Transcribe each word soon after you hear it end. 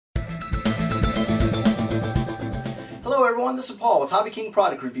Hello everyone, this is Paul with HobbyKing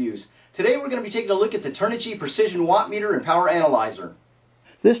Product Reviews. Today we're going to be taking a look at the Turnigy Precision Watt Meter and Power Analyzer.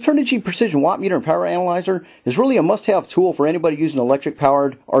 This Turnigy Precision Watt Meter and Power Analyzer is really a must-have tool for anybody using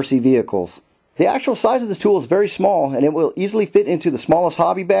electric-powered RC vehicles. The actual size of this tool is very small and it will easily fit into the smallest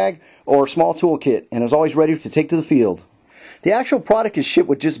hobby bag or small toolkit and is always ready to take to the field. The actual product is shipped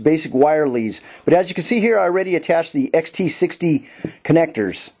with just basic wire leads, but as you can see here I already attached the XT60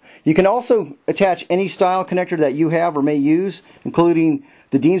 connectors. You can also attach any style connector that you have or may use, including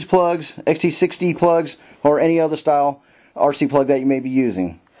the Dean's plugs, XT60 plugs, or any other style RC plug that you may be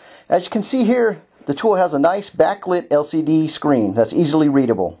using. As you can see here, the tool has a nice backlit LCD screen that's easily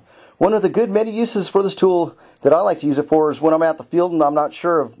readable. One of the good many uses for this tool that I like to use it for is when I'm at the field and I'm not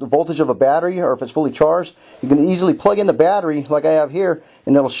sure of the voltage of a battery or if it's fully charged. You can easily plug in the battery like I have here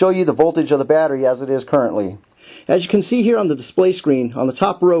and it'll show you the voltage of the battery as it is currently. As you can see here on the display screen, on the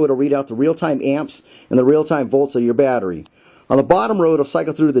top row it'll read out the real-time amps and the real-time volts of your battery. On the bottom row it'll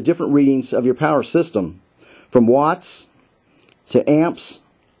cycle through the different readings of your power system, from watts to amps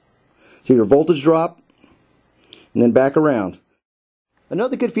to your voltage drop and then back around.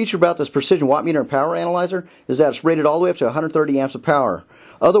 Another good feature about this Precision Watt Meter and Power Analyzer is that it's rated all the way up to 130 amps of power.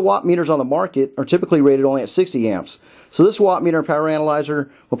 Other watt meters on the market are typically rated only at 60 amps. So this Watt Meter and Power Analyzer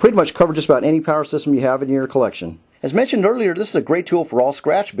will pretty much cover just about any power system you have in your collection. As mentioned earlier, this is a great tool for all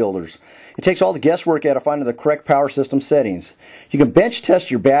scratch builders. It takes all the guesswork out of finding the correct power system settings. You can bench test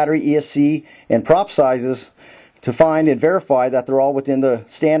your battery, ESC, and prop sizes to find and verify that they're all within the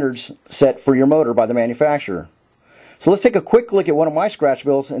standards set for your motor by the manufacturer. So let's take a quick look at one of my scratch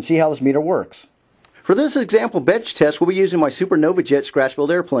builds and see how this meter works. For this example bench test, we'll be using my Supernova Jet scratch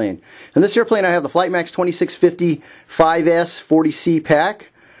build airplane. In this airplane I have the Flightmax 2650 5S 40C pack,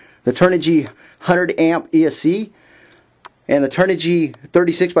 the Turnigy 100 amp ESC, and the Turnigy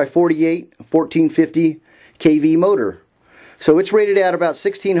 36x48 1450 kV motor. So it's rated at about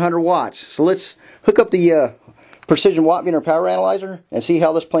 1600 watts. So let's hook up the Precision Watt Meter Power Analyzer and see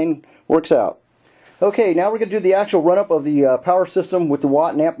how this plane works out. Okay, now we're going to do the actual run-up of the power system with the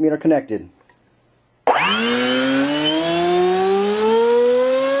watt and amp meter connected.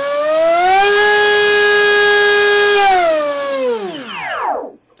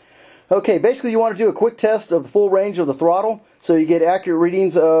 Okay, basically you want to do a quick test of the full range of the throttle so you get accurate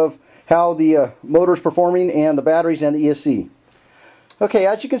readings of how the motor is performing and the batteries and the ESC. Okay,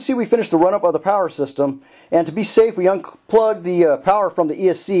 as you can see we finished the run-up of the power system, and to be safe we unplugged the power from the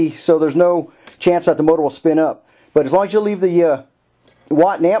ESC so there's no chance that the motor will spin up. But as long as you leave the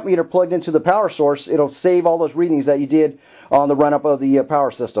watt and amp meter plugged into the power source, it'll save all those readings that you did on the run-up of the power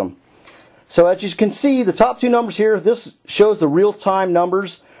system. So as you can see, the top two numbers here, this shows the real-time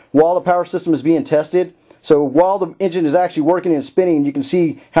numbers while the power system is being tested. So while the engine is actually working and spinning, you can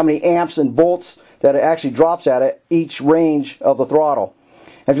see how many amps and volts that it actually drops at each range of the throttle.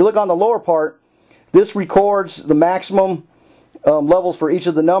 If you look on the lower part, this records the maximum levels for each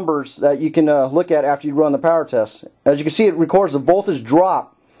of the numbers that you can look at after you run the power test. As you can see, it records the voltage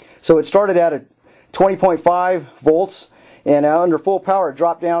drop. So it started at a 20.5 volts, and under full power it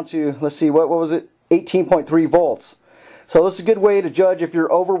dropped down to, let's see, what was it? 18.3 volts. So this is a good way to judge if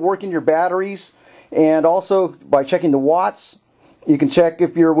you're overworking your batteries, and also by checking the watts, you can check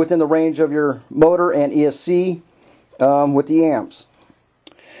if you're within the range of your motor and ESC with the amps.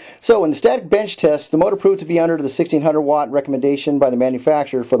 So in the static bench test, the motor proved to be under the 1600 watt recommendation by the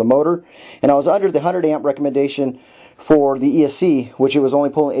manufacturer for the motor, and I was under the 100 amp recommendation for the ESC, which it was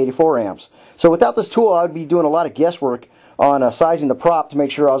only pulling 84 amps. So without this tool I would be doing a lot of guesswork on sizing the prop to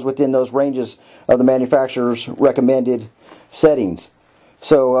make sure I was within those ranges of the manufacturer's recommended settings.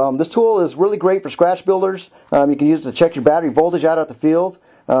 So this tool is really great for scratch builders. You can use it to check your battery voltage out at the field,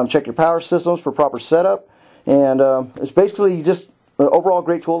 check your power systems for proper setup, and it's basically just an overall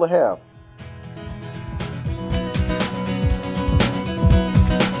great tool to have.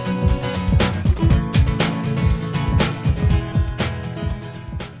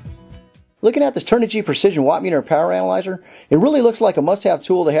 Looking at this Turnigy Precision Watt Meter and Power Analyzer, it really looks like a must-have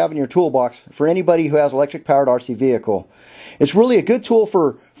tool to have in your toolbox for anybody who has an electric-powered RC vehicle. It's really a good tool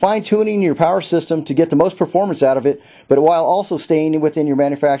for fine-tuning your power system to get the most performance out of it, but while also staying within your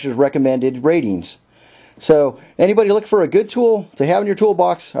manufacturer's recommended ratings. So anybody looking for a good tool to have in your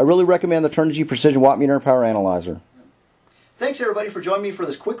toolbox, I really recommend the Turnigy Precision Watt Meter and Power Analyzer. Thanks everybody for joining me for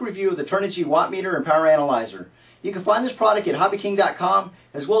this quick review of the Turnigy Watt Meter and Power Analyzer. You can find this product at HobbyKing.com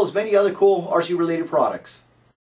as well as many other cool RC related products.